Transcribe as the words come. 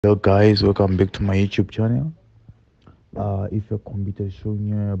Hello guys, welcome back to my YouTube channel. If your computer is showing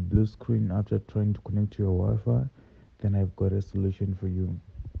you a blue screen after trying to connect to your Wi-Fi, then I've got a solution for you.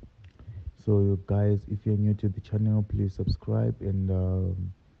 So you guys, if you're new to the channel, please subscribe and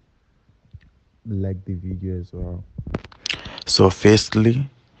like the video as well. So firstly,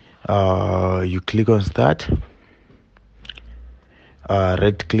 you click on start,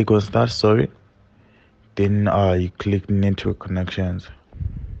 right click on start, sorry. Then you click network connections.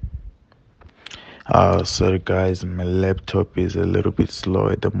 Sorry guys, my laptop is a little bit slow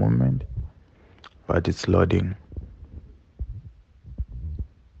at the moment, but it's loading.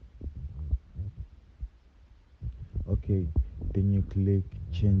 Okay, then you click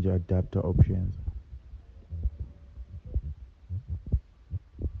change adapter options.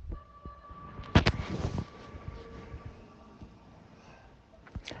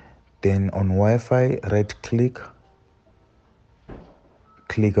 Then on Wi-Fi, right click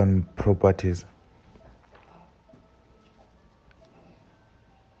on properties.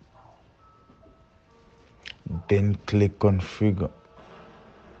 Then click configure.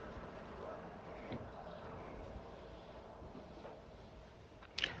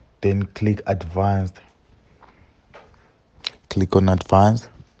 Then click advanced. Click on advanced.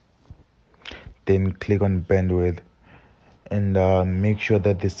 Then click on bandwidth. And make sure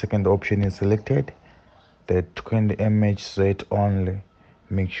that the second option is selected. The 20 mh rate only.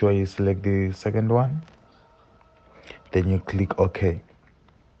 Make sure you select the second one. Then you click OK.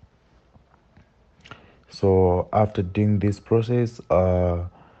 So after doing this process,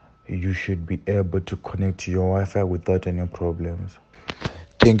 you should be able to connect to your Wi-Fi without any problems.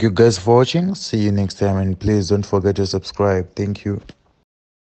 Thank you guys for watching. See you next time, and please don't forget to subscribe. Thank you.